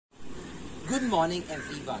Good morning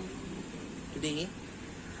everyone. Today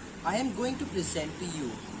I am going to present to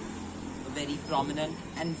you a very prominent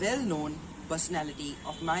and well-known personality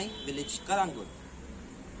of my village Karangut,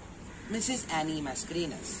 Mrs. Annie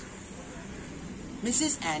Mascarenhas.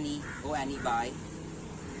 Mrs. Annie or Annie Bai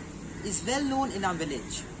is well known in our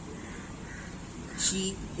village.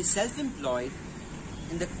 She is self-employed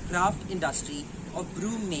in the craft industry of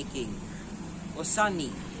broom making, or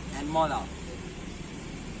sani and mola.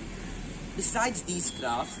 Besides these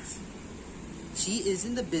crafts, she is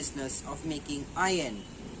in the business of making iron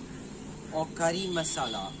or curry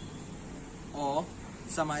masala or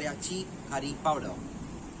samariachi curry powder.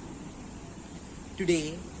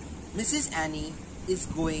 Today, Mrs. Annie is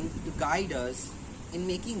going to guide us in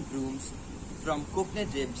making brooms from coconut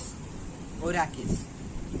ribs or rachis.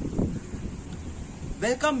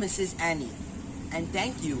 Welcome Mrs. Annie, and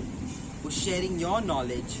thank you for sharing your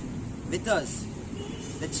knowledge with us,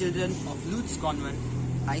 the children of Lourdes Convent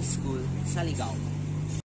High School, Saligao.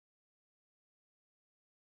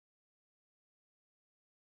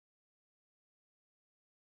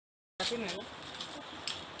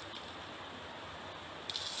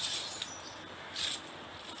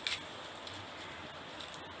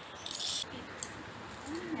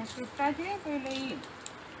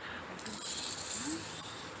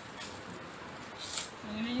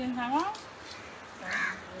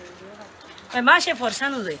 मासे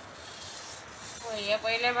फरसान उदय हे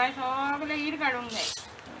पहिले bye सगळे ईर काढून घे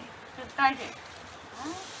सुट्टाचे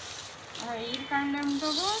ईर काढले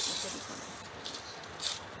म्हणतोच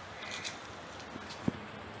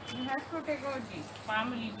you have to take out this palm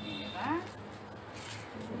leaf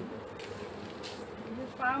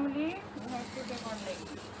this palm leaf you have to take out like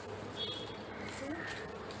this.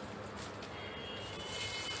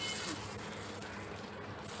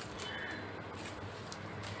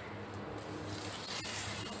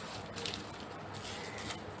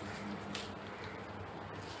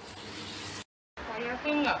 Your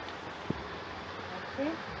finger.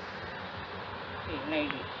 Okay. See,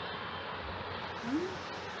 like this.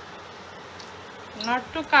 Not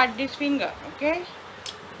to cut this finger, okay?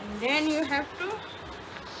 And then you have to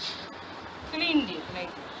clean this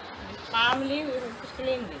like this. This palm leaf, you have to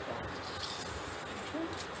clean this out. Okay?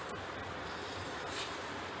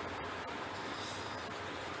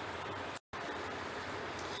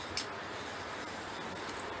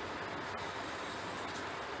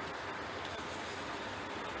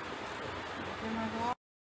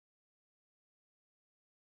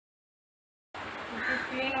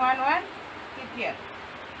 Clean one, keep here.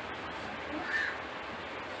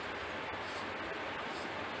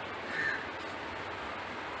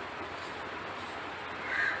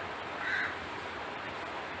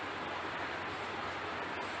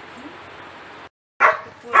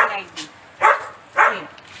 Pull like this. See.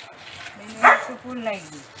 Then you have to pull like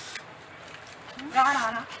this.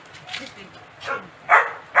 This thing.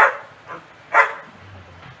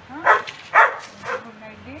 Pull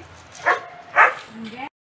like this. And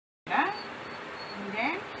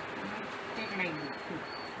then take like this too.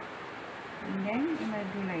 And then you must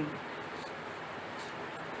do like this.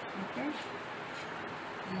 Okay?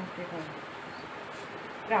 You must take out.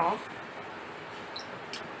 Now,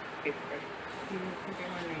 you have to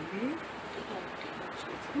take out like this.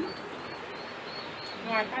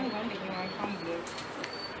 No, I can't go because I can't blow.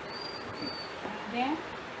 And then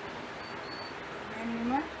you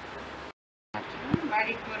must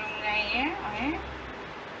बारीक करून घ्यायचे आहे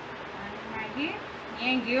आणि मागीर हे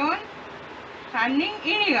घेऊन सान्नीक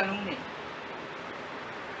इणी घालूंक जाय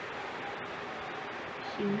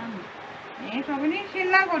हे सगळी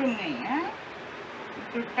शिन्ना करूंक जाय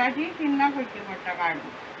चुट्टाची शिन्ना करची पडटा काडून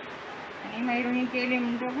आनी मागीर ही केली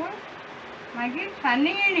म्हणटकूच मागीर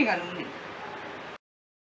सान्नीक इणी घालूंक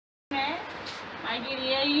जाय मागीर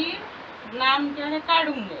हे लांबचे अशें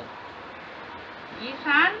काडूंक जाय ही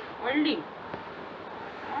सान व्हडली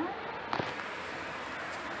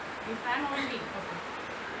Isan only. Okay.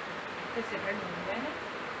 Separate one.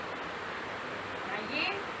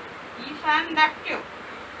 Again, Isan dakyo.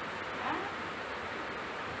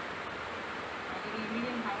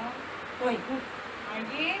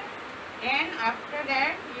 Again, then after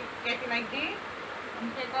that you get like this and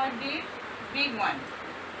take out this big one.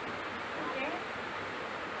 Okay.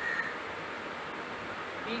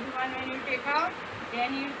 Big one when you take out, then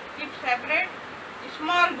you keep separate the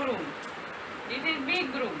small broom. This is big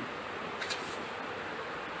broom.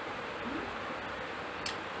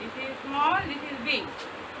 This is small, this is big.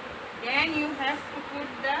 Then you have to put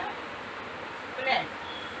the plate.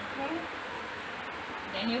 Okay?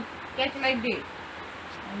 Then you catch like this.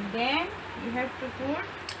 And then you have to put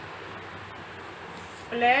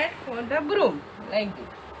plate for the broom, like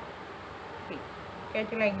this. See,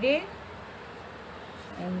 catch like this,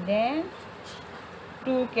 and then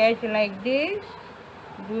two catch like this,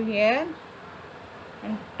 do here,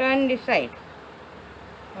 and turn this side,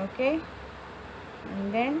 okay,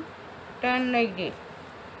 and then turn like this.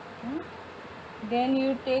 Then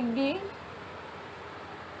you take this,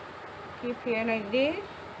 keep here like this,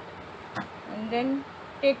 and then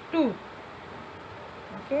take two,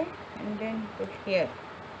 okay, and then put here.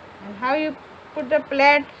 And how you put the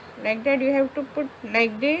plate like that, you have to put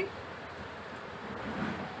like this,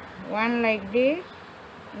 one like this,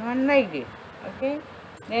 one like this, okay.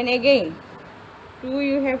 Then again two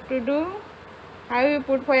you have to do. How you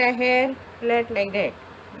put for your hair plate like that,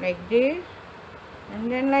 like this,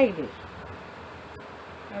 and then like this,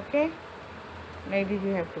 okay, like this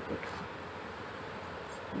you have to put.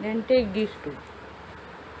 Then take these two.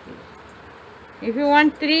 If you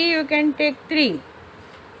want three, you can take three,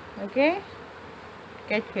 okay,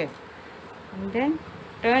 catch here, and then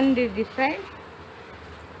turn this side,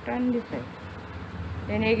 turn this side,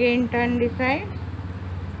 then again turn this side,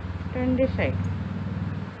 turn this side,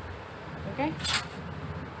 okay.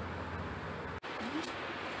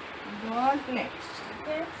 Don't play,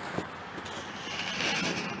 okay.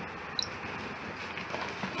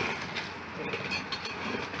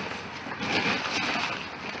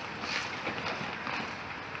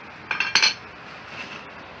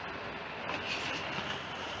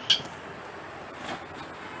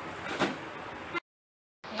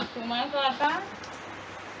 Sumaso आता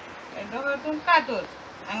दोघातून कातोच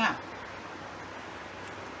हांगा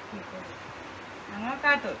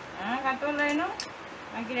कातोलय न्हू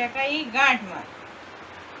मागीर हेका ही गांठ मार.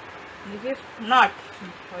 This is knot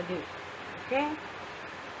for this, okay.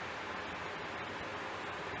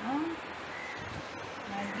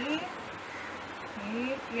 मागीर ही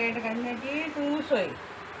plate घालण्याची तू उसय.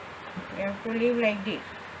 You have to leave like this,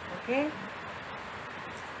 okay,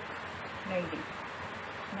 like this.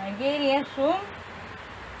 मागीर हे सूम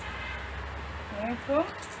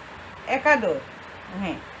एका दोर.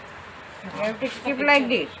 You have to keep like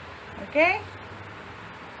this, okay.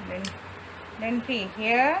 Then see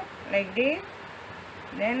here like this,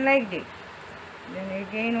 then like this, then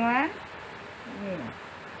again one, again one.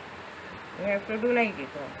 You have to do like this.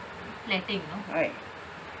 Plating, no? हय.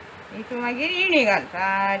 ही मागीर इणी घाल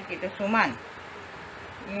सारकी तो सुमान.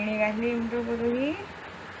 इणी घातली म्हणटकूच ही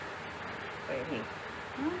पळय ही.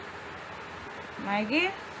 मागीर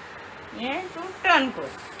हे तू टर्न कर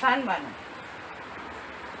छान बांदून.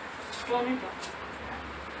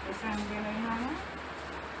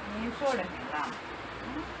 हे सोड लांब.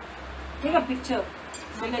 Take a picture.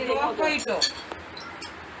 मागीर हो पळयतो.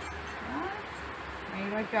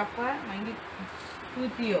 मागीर हो चॉपर मागीर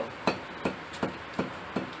तुतयो.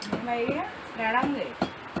 मागीर झाडांक जाय.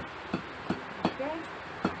 ओके.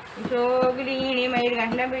 ही सगळी इणी मागीर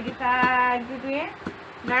घातल्या पळय सारकी तुवें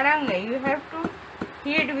झाडांक जाय. You have to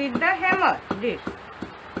hit with the hammer this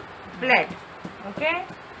plate, okay,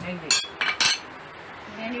 like this.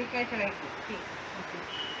 Then you catch like this. See, okay.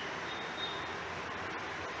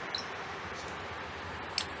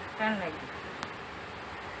 Turn like this.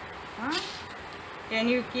 Then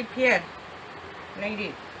you keep here like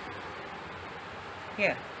this.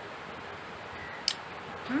 Here.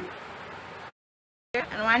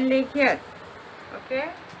 And one leg here. Okay.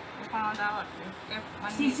 You found out. You kept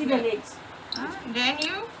one leg See here. the legs. Then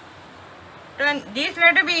you turn. This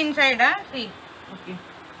let to be inside. See. Okay.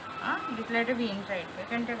 This let to be inside. You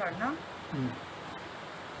can take out now.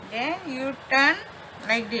 Then you turn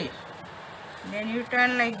like this. Then you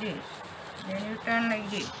turn like this. Then you turn like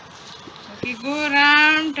this. Okay, go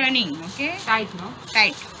around turning. Okay. Tight, no?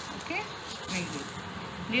 Tight. Okay. Like this.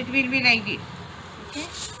 This will be like this. Okay.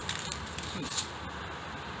 See.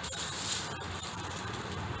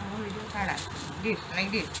 This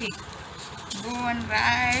like this. See. Go on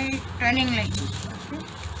right turning like this. Okay.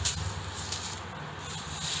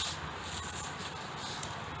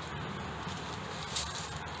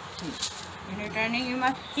 When you're turning, you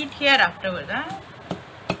must sit here afterwards,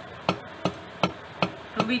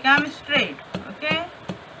 to become straight. Okay.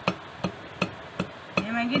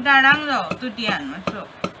 हे मागीर झाडांक जावं तुटयान मातसो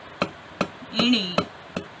इणी.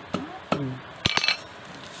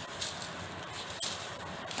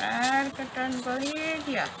 सारकें turn करीत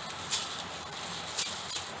या.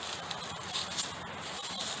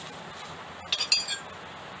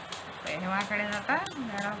 हे वाकडे जाता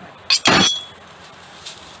झाडांक.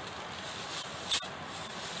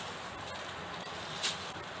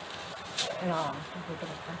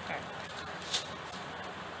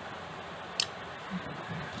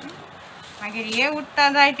 मागीर हे उठता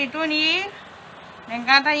जाय तितून ही Yang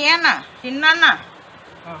kata ya na, sinna na.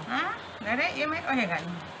 Dari ये में कहेगा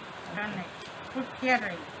नहीं. Don't like. Put here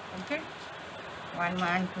like. Okay. 1,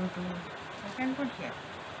 1, 2, 2. You can put here.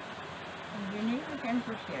 And you need, you can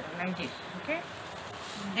put here like this. Okay.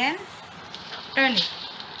 And then turn it.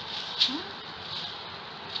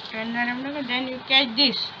 Turn around. Then you catch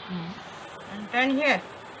this. And turn here.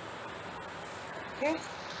 Okay.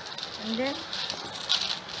 And then.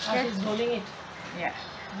 She's holding it. Yeah.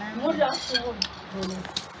 Move last. Rolling.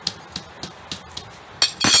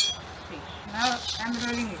 Now I'm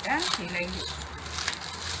rolling it, see, like this.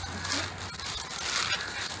 Okay.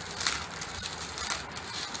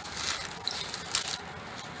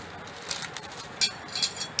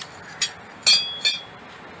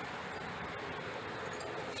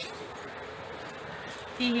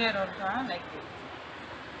 See here also, like this.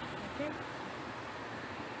 Okay.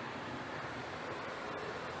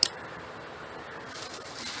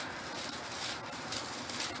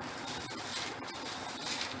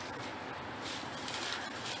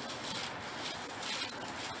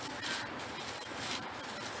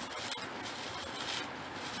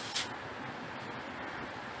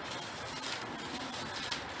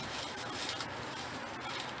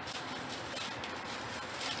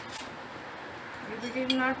 If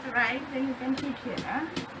it is not right, then you can put here.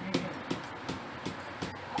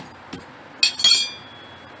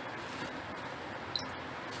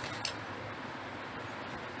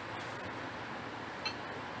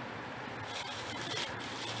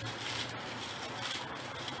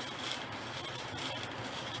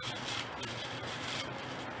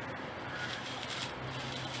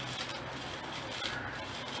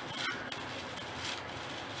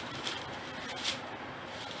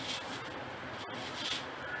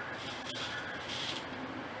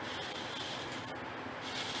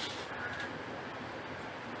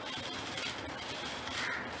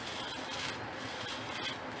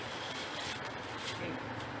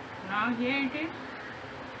 Now here it is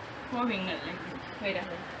 4 fingers like this. Wait a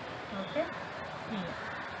minute. Okay. Here.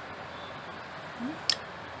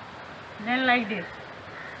 Then like this.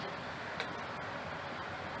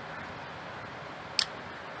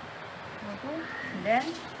 Okay. Then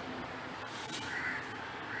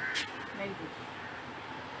like this.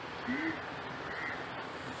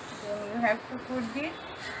 Then you have to put this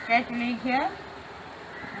catch leg here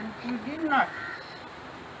and put this knot.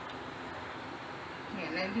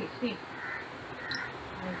 Here, like this, see.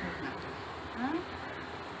 Like this now.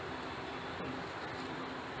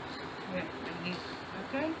 Here, like this.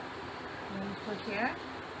 Okay? Then put here.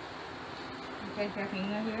 Take your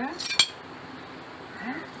finger here.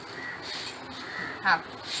 And half.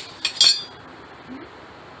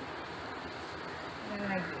 Then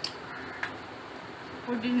like this.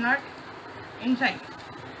 Put this knot inside.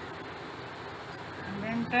 And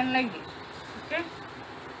then turn like this. Okay?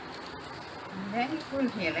 And then you pull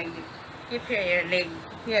here like this. Keep your leg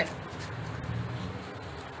here.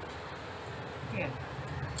 Here.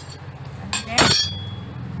 And then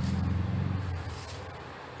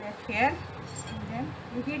that's here. And then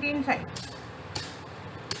you hit inside.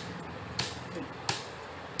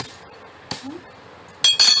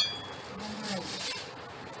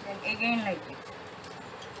 Then again like this.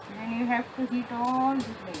 Then you have to hit all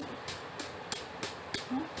this like this.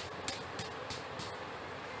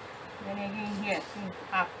 Then again here,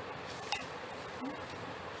 up.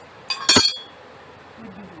 Put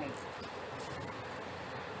this leg.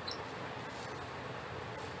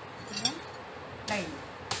 Then like this.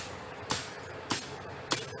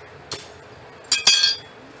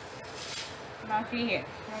 Now see here,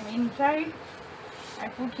 from inside, I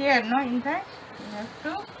put here, no, inside. You have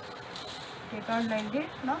to take out like this,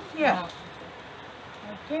 no, here.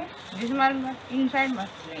 Okay, this one must, inside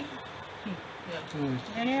must be like this. See.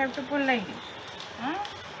 Then you have to pull like this.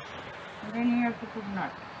 Then you have to put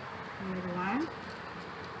knot. Here one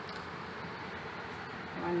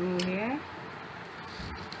more here.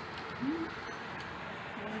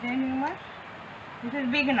 And then you must, this is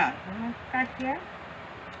big knot. You must cut here.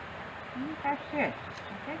 Cut here.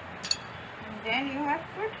 Okay. And then you must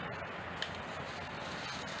put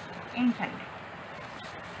inside.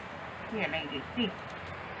 Here like this. See.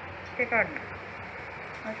 Take out now.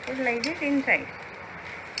 Must put like this inside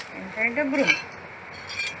the broom,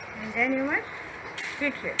 and then you must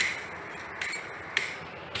fix it.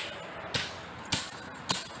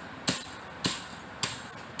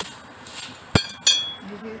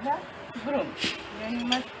 This is the broom. Then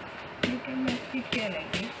you can just fix here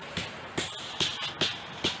like this.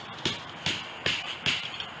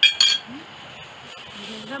 This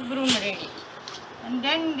is the broom ready. And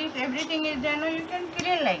then this everything is done. You can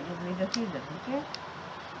clean like this with the scissors. Okay.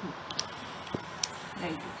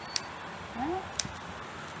 like this. Huh?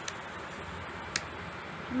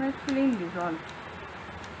 Let's clean this all.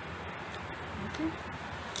 Okay.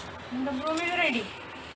 And the broom is ready.